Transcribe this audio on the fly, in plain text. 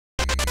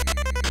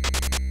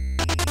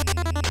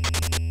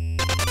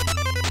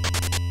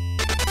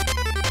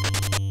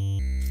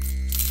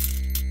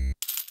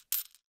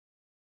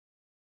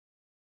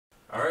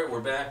Alright, we're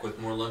back with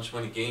more Lunch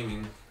Money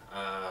Gaming.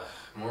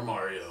 More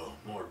Mario.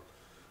 More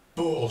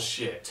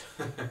bullshit.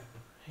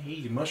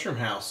 Hey, Mushroom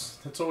House.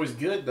 That's always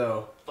good,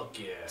 though. Fuck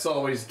yeah. It's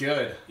always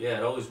good. Yeah,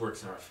 it always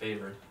works in our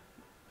favor.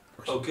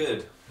 Oh,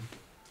 good.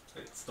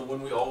 It's the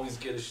one we always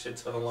get a shit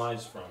ton of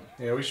lives from.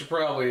 Yeah, we should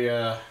probably,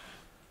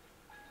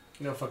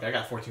 fuck, I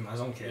got 14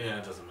 lives. I don't care. Yeah,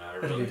 it doesn't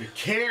matter, I don't really. even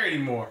care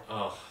anymore.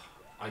 Oh,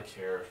 I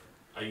care.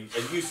 I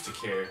used to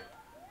care.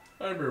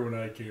 I remember when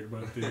I cared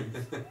about things.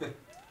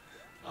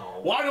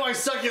 Oh. Why do I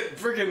suck at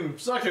freaking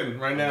sucking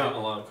right now? I'm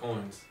getting a lot of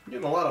coins. I'm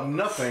getting a lot of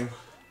nothing.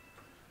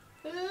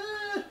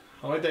 I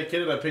like that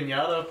kid at a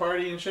pinata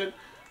party and shit.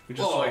 Who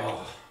just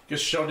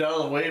gets shoved out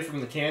of the way from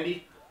the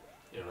candy.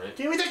 Yeah, right.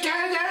 Give me the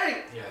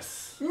candy!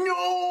 Yes.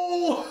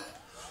 No!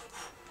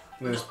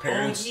 And then his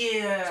parents,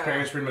 his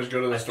parents pretty much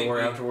go to the store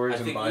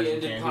afterwards and buy some candy. I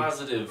think we ended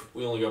positive.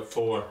 We only got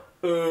 4.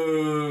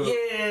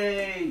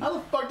 Yay! How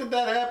the fuck did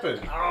that happen?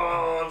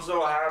 Oh, I'm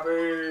so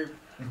happy.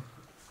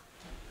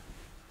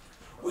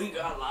 We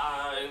got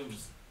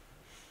lives.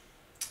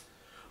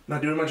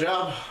 Not doing my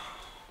job.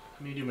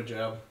 I need to do my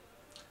job.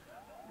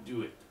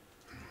 Do it.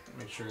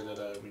 Make sure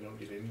that we don't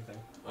get anything.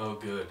 Oh,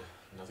 good.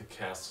 Another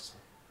castle.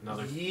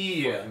 Another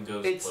fucking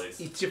ghost place.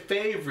 It's your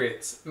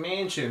favorites.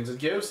 Mansions and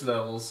ghost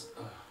levels.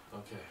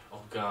 Okay.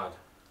 Oh, God.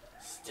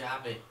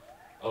 Stop it.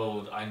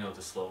 Oh, I know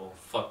this level.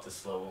 Fuck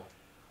this level.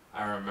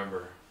 I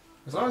remember.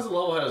 As long as the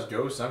level has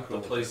ghosts, I'm cool.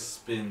 The place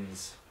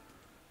spins.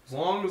 As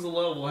long as the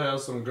level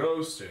has some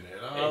ghosts in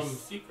it, I'm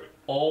secret.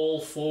 All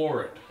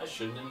for it. I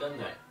shouldn't have done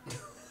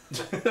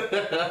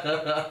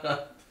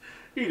that.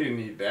 You didn't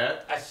need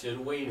that. I should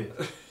have waited.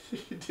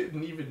 You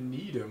didn't even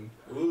need him.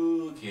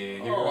 Okay,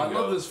 here we go. I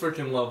love this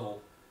freaking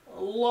level. I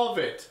love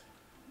it.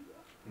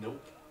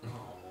 Nope.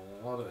 Oh,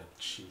 what a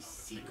cheap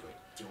secret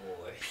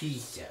door.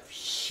 Piece of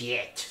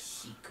shit.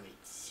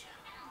 Secrets.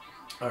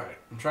 Alright,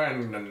 I'm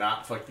trying to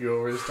not fuck you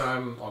over this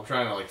time. I'm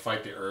trying to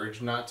fight the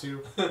urge not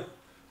to.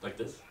 Like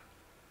this?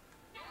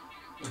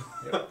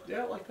 Yep.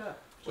 Yeah, like that.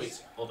 Wait,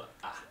 hold on.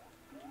 Ah.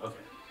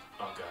 Okay.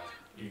 Oh, God.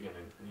 You're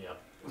gonna... Yep.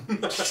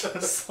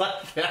 Just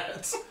like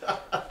that.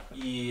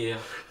 Yeah.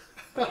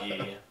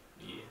 Yeah.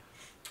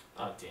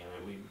 Oh, damn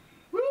it. We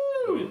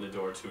went in the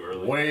door too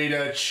early. Way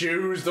to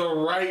choose the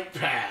right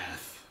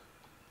path.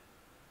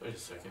 Wait a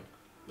second.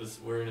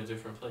 We're in a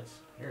different place.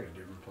 You're in a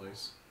different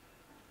place.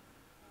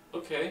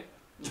 Okay.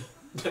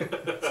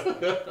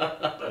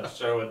 Not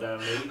sure what that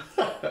means.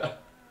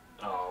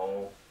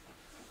 Oh.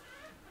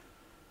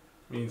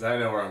 Means I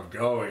know where I'm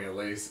going, at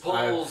least.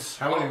 Poles.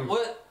 How many?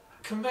 What?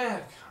 Come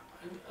back.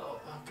 Oh,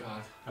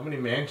 God. How many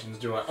mansions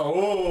do I?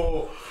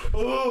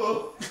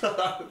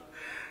 God.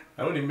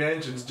 How many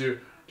mansions do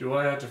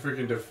I have to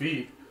freaking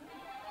defeat?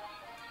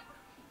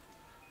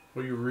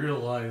 Will you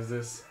realize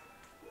this?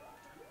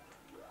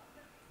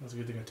 That's a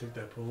good thing I took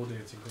that pole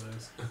dancing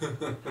class.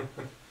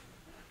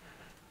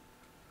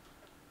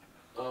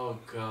 Oh,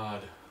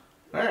 God.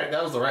 Alright,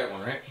 that was the right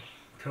one, right?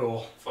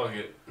 Cool. Fuck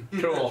it.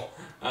 Cool.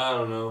 I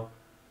don't know.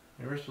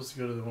 Maybe we're supposed to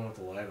go to the one with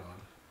the light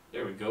on.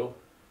 There we go.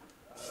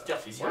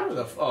 Stuffy's where happy.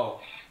 the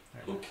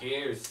Who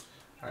cares?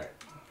 Alright.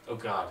 Oh,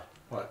 God.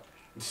 What?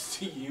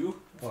 See you?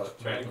 What?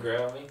 Trying to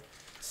grab me?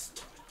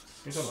 Stop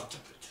it. Stop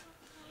it.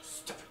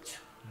 Stop it.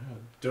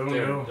 Don't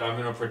there, know. I'm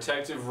in a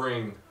protective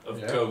ring of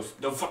ghosts.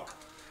 No, fuck.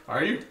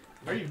 Are you?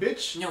 Are you,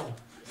 bitch? No.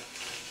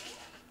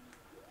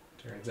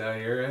 Turns out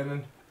you're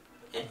in.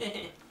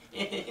 Okay.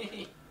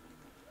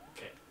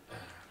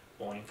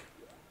 Boink.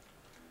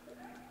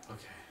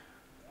 Okay.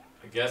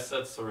 I guess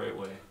that's the right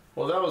way.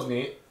 Well, that was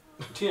neat.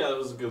 Yeah, that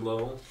was a good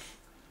level.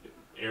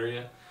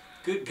 Area.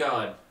 Good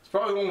God. It's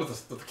probably the one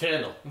with the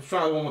candle. It's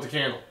probably the one with the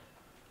candle.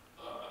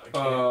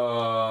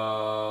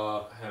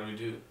 How do we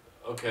do it?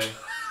 Okay.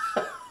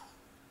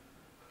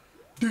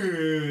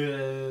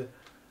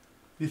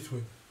 This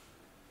one.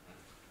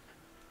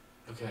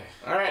 Okay.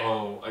 Alright.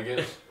 Oh, I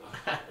guess.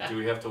 Do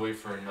we have to wait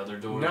for another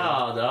door?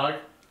 Nah, dog.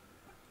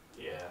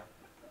 Yeah.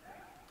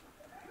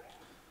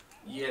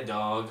 Yeah,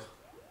 dog.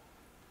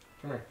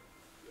 Come here.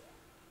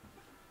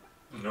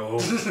 No.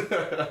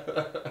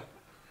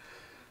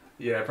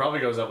 Yeah, it probably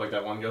goes up like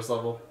that one ghost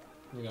level.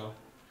 You know.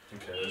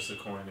 Okay, there's the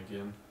coin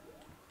again.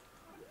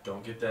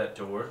 Don't get that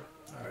door.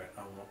 Alright,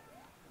 I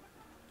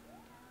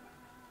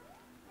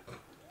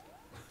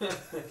won't.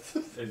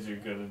 Said you're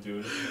gonna do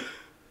it.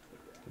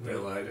 They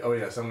lied. Oh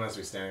yeah, someone has to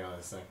be standing on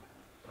this thing.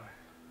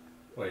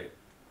 Wait.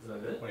 Is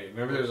that it? Wait,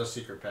 maybe there's a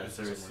secret passage. Is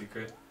there a somewhere.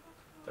 secret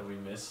that we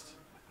missed?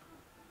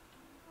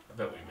 I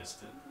bet we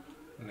missed it.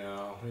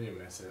 No, we didn't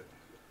miss it.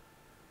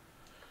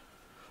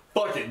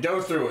 Fuck it,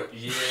 go through it.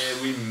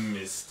 Yeah, we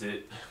missed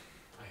it.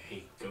 I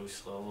hate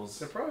ghost levels.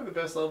 They're probably the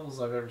best levels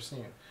I've ever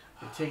seen.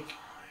 They take,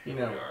 you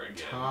know,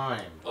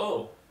 time.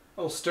 Oh.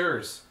 Oh,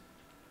 stirs.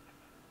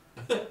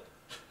 Let's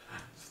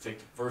take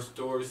the first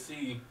door to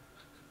see.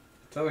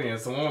 I'm telling you,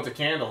 it's the one with the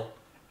candle.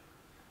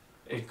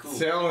 Hey, cool. I'm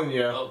telling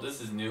you. Oh,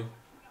 this is new.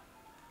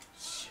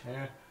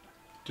 Yeah.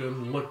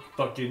 Doesn't look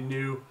fucking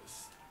new.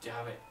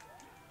 Stop it.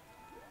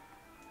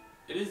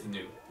 It is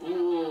new.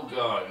 Oh,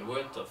 God.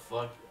 What the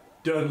fuck?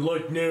 Doesn't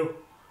look new.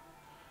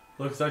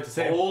 Looks like the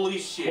same. Holy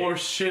shit. Or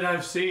shit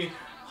I've seen.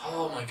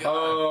 Oh my god.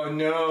 Oh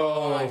no.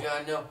 Oh my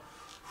god, no.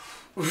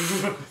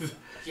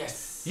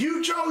 Yes.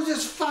 You chose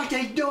this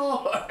fucking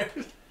door.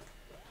 This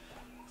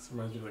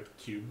reminds me of like a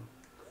cube.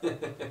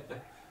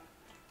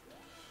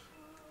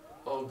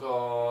 Oh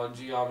god,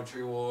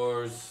 Geometry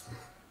Wars.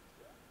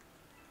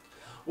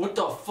 What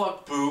the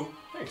fuck, boo?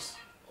 Thanks.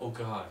 Oh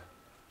god.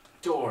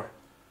 Door.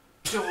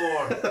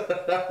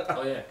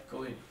 Oh yeah,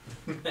 go in.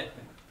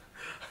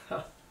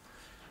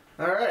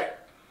 Alright.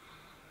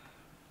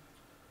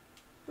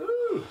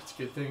 Ooh, it's a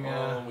good thing.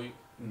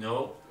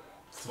 Nope.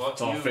 Fuck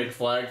It's all you. fake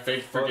flag,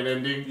 fake freaking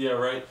ending. Yeah,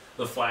 right.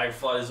 The flag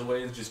flies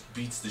away and just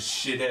beats the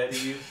shit out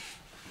of you.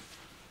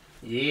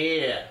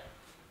 Yeah.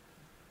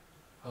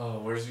 Oh,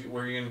 where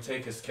are you gonna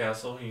take us,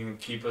 Castle? You gonna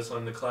keep us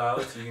on the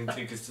clouds? Or you gonna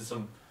take us to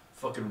some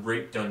fucking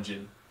rape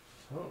dungeon?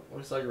 Oh,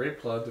 looks like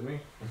rape cloud to me.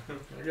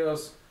 There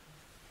goes.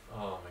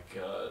 Oh my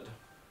god.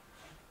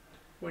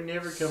 We're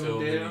never coming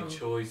so down. many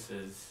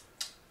choices.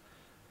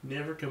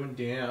 Never coming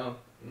down.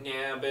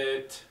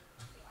 Nabbit.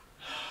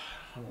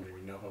 I don't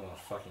even know if I'm gonna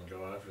fucking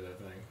go after that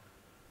thing.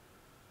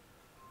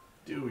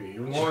 Do we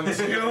want to?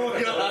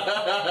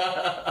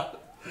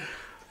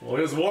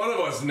 Well, as one of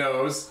us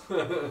knows.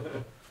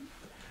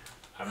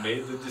 I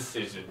made the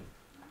decision.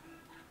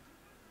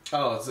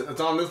 Oh,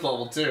 it's on this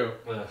level too.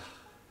 Ugh.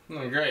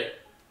 Oh, great.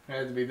 It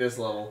had to be this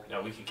level.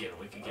 No, we could get him.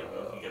 We could get him. We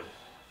could get him.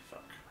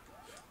 Fuck.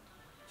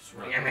 Just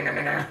run.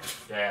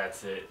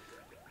 That's it.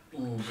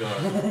 Ooh,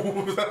 God.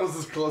 That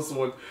was a close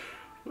one.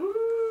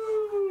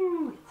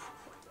 Ooh.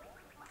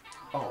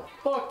 Oh,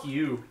 fuck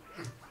you.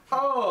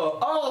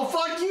 Oh,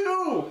 fuck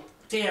you!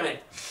 Damn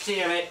it.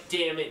 Damn it.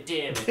 Damn it.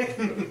 Damn it.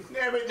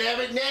 Damn it, damn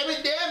it, damn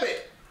it, damn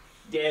it!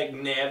 Dag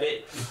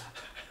nabbit.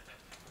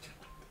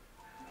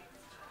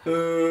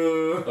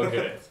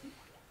 Okay.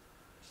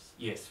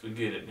 Yes, we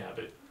get it,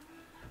 Nabbit.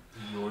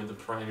 You're the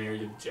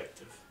primary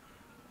objective.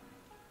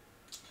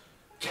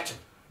 Catch him.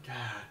 God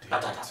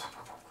damn it.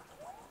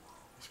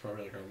 It's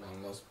probably like our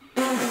long lost.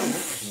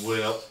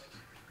 Well,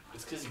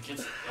 it's because he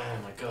gets. Oh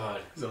my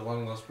god. He's a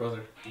long lost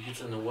brother. He gets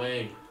in the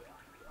way.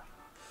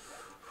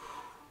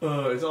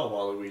 It's all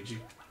Waluigi.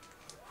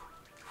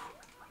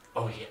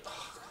 Oh yeah.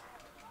 Oh,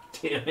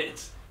 damn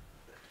it.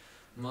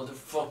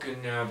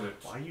 Motherfucking Nabbit.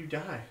 Why you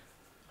die?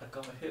 I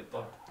got a hit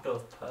by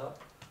both, pal.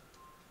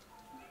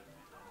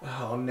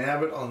 Oh,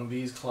 Nabbit on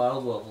these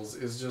cloud levels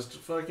is just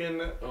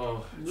fucking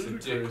Oh, it's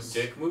ludicrous.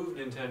 a dick move,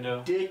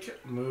 Nintendo. Dick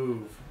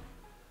move.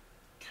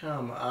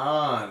 Come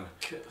on.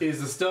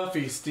 Is the stuff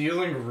he's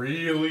stealing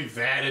really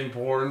that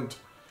important?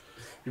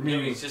 You mean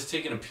mean he's just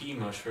taking a pea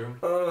mushroom?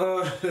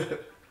 Get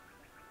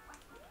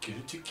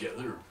it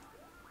together.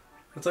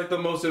 It's like the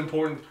most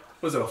important.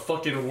 Was it a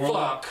fucking world?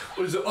 Fuck.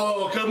 Was it?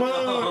 Oh, come on!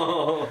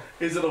 No.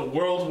 Is it a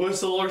world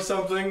whistle or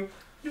something?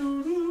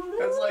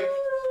 That's like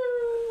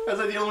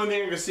the only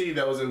thing I could see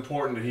that was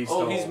important that he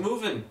stole. Oh, he's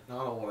moving.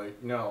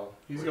 No,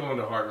 he's going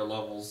to harder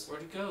levels.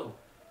 Where'd he go?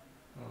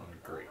 Oh,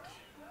 great.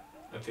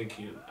 I think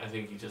he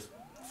just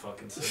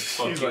fucking said,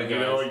 fuck He's you like, guys. you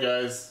know what,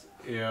 guys?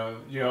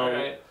 All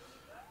right.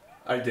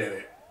 I did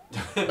it.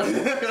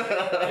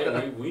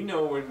 Hey, we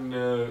know when,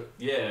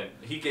 yeah,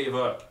 he gave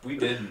up. We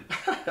didn't.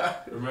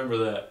 Remember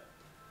that.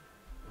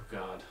 Oh,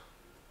 God.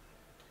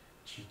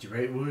 Cheat the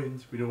right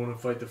ones. We don't want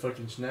to fight the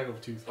fucking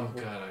snaggletooth. Oh,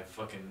 God, I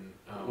fucking...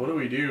 What do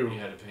we do? You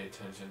had to pay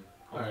attention.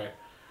 Alright.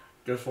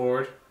 Go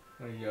forward.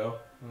 There you go.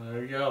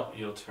 There you go.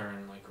 You'll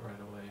turn, like,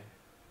 right away.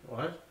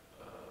 What?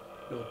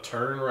 You'll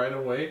turn right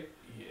away?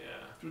 Yeah.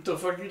 What the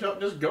fuck are you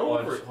talking? Just go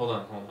over it. Hold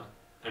on.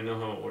 I know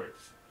how it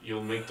works.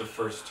 You'll make the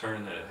first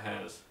turn that it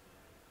has.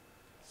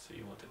 So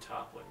you want the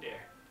top one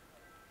there.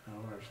 I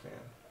don't understand.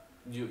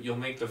 You'll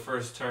make the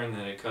first turn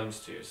that it comes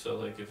to. So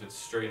like if it's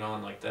straight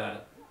on like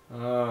that.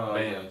 Oh, Bam.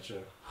 I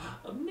gotcha.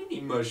 A mini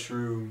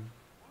mushroom.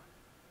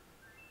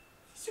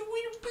 It's a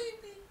little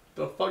baby.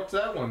 The fuck's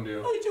that one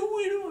do? Oh, it's a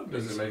little.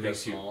 Does it make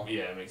us small?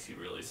 Yeah, it makes you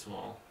really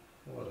small.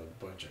 What a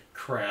bunch of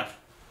crap.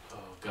 Oh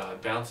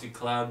god, bouncy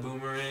cloud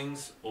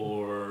boomerangs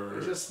or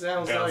It just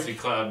sounds bouncy like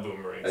cloud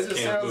boomerangs. it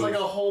just Can't sounds move. like a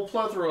whole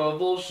plethora of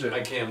bullshit.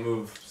 I can't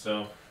move,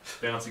 so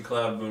bouncy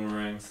cloud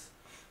boomerangs.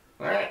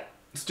 Alright,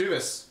 let's do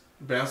this.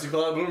 Bouncy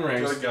cloud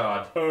boomerangs. Good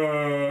god.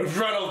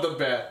 Right off the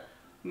bat.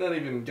 Haven't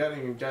even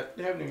gotten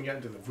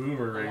to the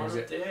boomerangs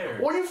yet. There.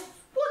 What?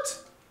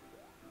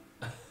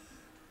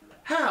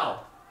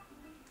 How?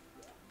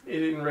 It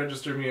didn't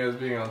register me as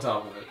being on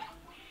top of it.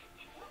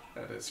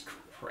 That is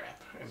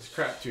crap. And it's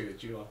crap too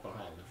that you left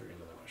behind to forget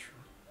another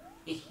mushroom.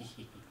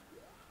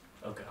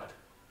 Oh god.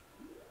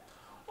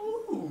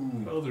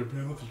 Ooh. Oh, they're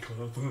bouncy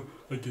clouds.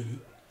 I get it.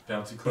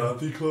 Bouncy cloud.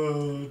 Bouncy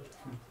cloud.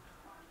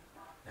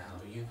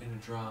 Now you're gonna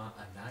draw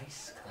a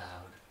nice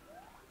cloud.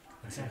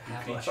 With some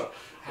Happy happy, cloud.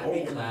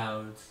 happy Oh.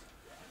 clouds,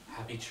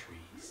 happy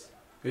trees.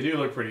 They do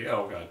look pretty.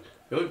 Oh god,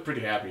 they look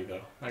pretty happy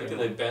though. Look at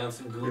that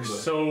bouncing They're Goomba.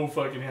 so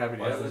fucking happy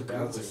to Why have is this this Goomba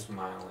bouncing.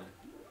 smiling?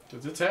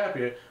 Cause it's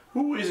happy.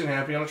 Who isn't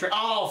happy on a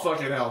Oh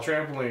fucking hell,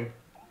 trampoline.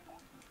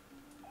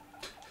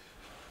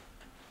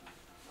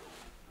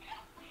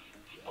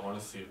 I want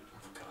to see.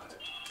 Oh god.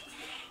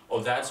 Oh,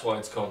 that's why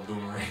it's called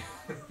boomerang.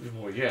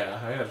 Well, yeah,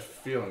 I had a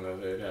feeling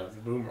that they'd have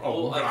the boomerang.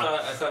 Oh, Oh,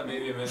 God. I thought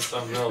maybe it meant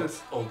something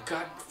else. Oh,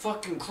 God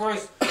fucking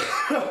Christ.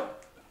 That's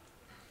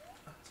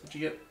what you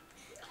get.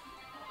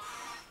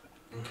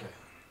 Okay.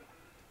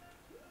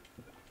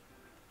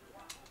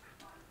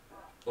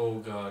 Oh,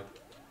 God.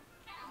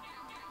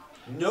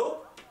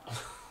 Nope.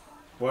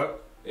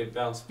 What? It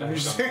bounced What back are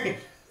you on saying? me.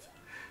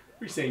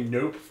 What are you saying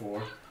nope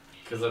for?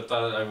 Because I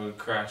thought I would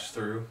crash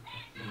through.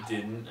 It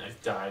didn't. I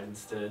died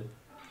instead.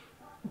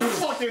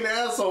 Fucking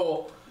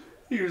asshole!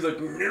 He was like,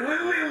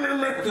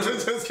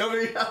 just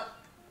coming out.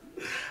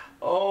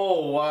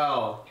 Oh,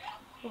 wow.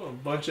 What a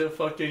bunch of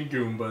fucking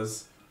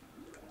Goombas.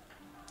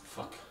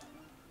 Fuck.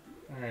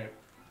 Alright.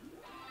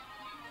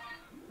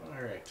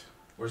 Alright.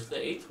 Where's the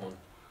 8th one?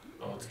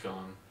 Oh, it's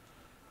gone.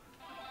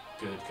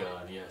 Good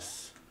God,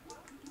 yes.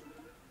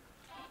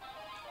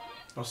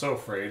 I'm so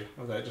afraid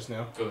of that just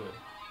now. Go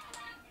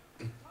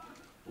ahead.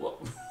 What?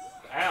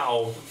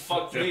 Ow!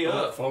 Fucked me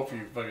up. Hope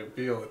you fucking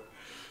feel it.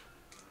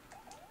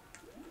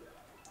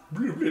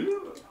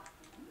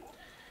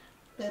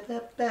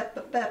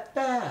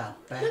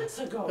 Let's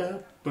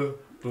go.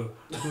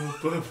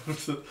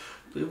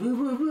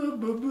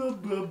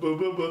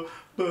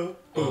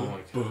 Oh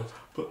my God.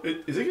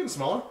 Is it getting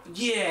smaller?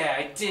 Yeah,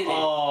 I did it.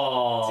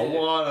 Oh, Did it.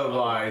 what am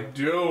I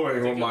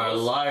doing with my I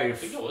life?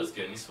 think it was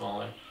getting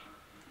smaller.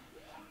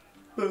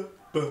 Wait.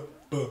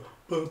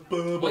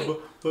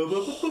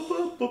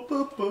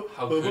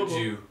 How could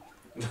you?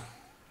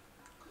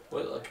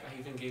 What? Look, I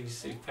even gave you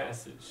safe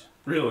passage.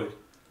 Really?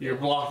 You're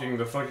blocking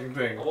the fucking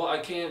thing. Well, I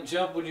can't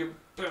jump when you're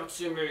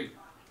bouncing me.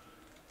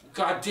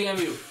 God damn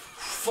you!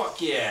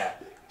 Fuck yeah!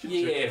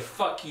 Yeah,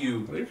 fuck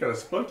you! Well, you're kind of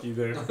spunky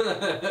there.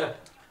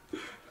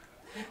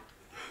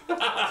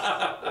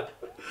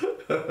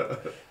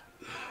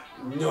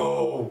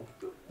 No!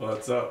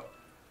 What's up?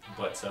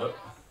 What's up?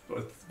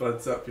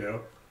 What's up,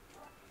 yo?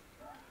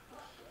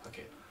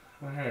 Okay,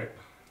 Alright.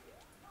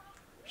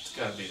 it's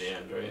gotta be the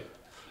end, right?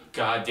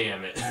 God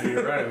damn it.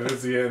 You're right, it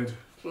is the end.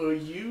 For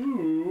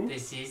you.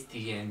 This is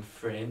the end,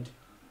 friend.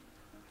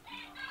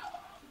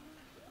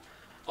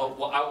 Oh,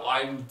 well,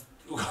 I'm...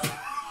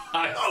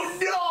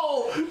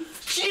 Oh no!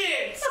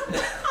 Shit!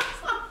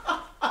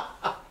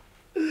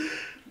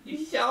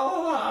 You're so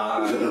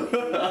hard.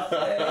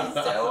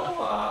 You're so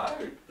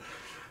hard.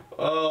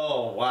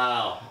 Oh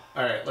wow!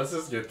 All right, let's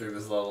just get through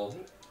this level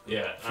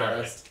Yeah, fast.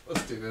 alright.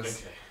 Let's do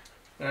this.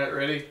 Okay. All right,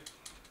 ready?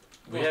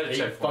 We had a 8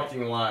 checkpoint.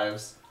 fucking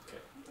lives. Okay.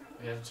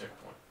 We have a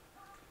checkpoint.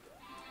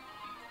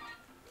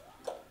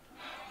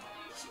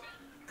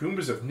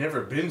 Goombas have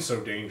never been so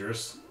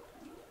dangerous.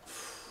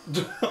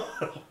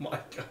 Oh my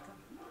god!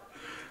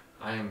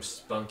 I am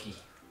spunky.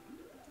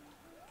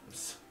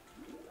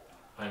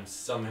 I'm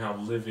somehow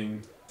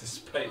living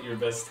despite your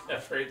best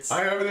efforts.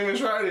 I haven't even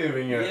tried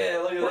anything yet. Yeah,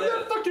 look at Where'd that.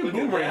 that fucking Look at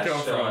boomerang that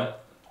come shot.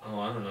 Oh,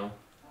 I don't know.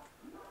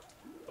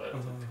 But from?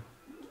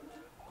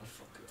 I'm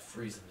fucking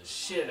freezing the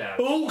shit out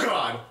of Oh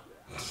god!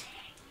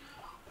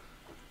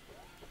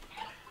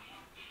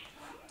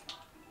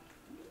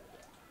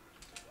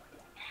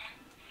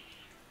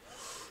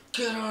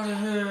 Get out of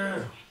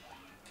here!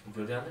 Can you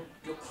go down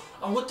there? Go.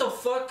 Oh, what the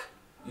fuck?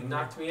 You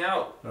knocked me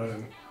out. I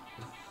didn't.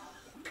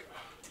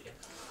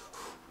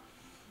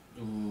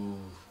 Ooh.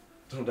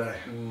 Don't die.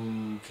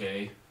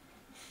 Okay.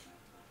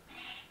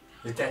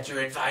 Is that your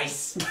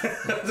advice?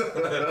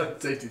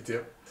 Safety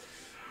tip.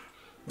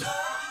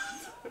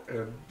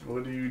 And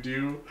what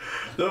do?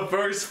 The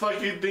first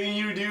fucking thing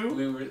you do?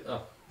 We were.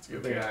 Oh, It's a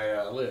good thing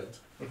I lived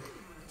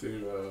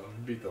to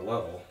beat the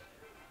level.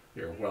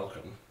 You're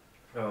welcome.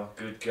 oh,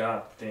 good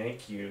God!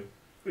 Thank you.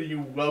 Are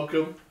you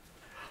welcome?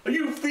 Are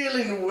you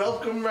feeling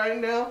welcome right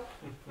now?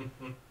 I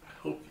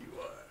hope you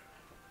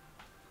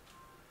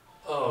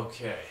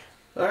Okay.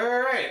 are.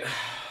 Alright.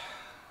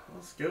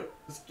 Let's go.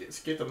 Let's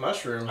get the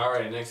mushroom. All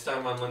right. Next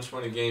time on Lunch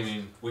Money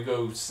Gaming, we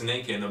go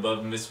snaking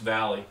above Miss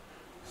Valley.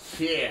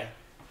 Yeah.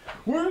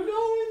 We're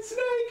going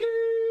snaking!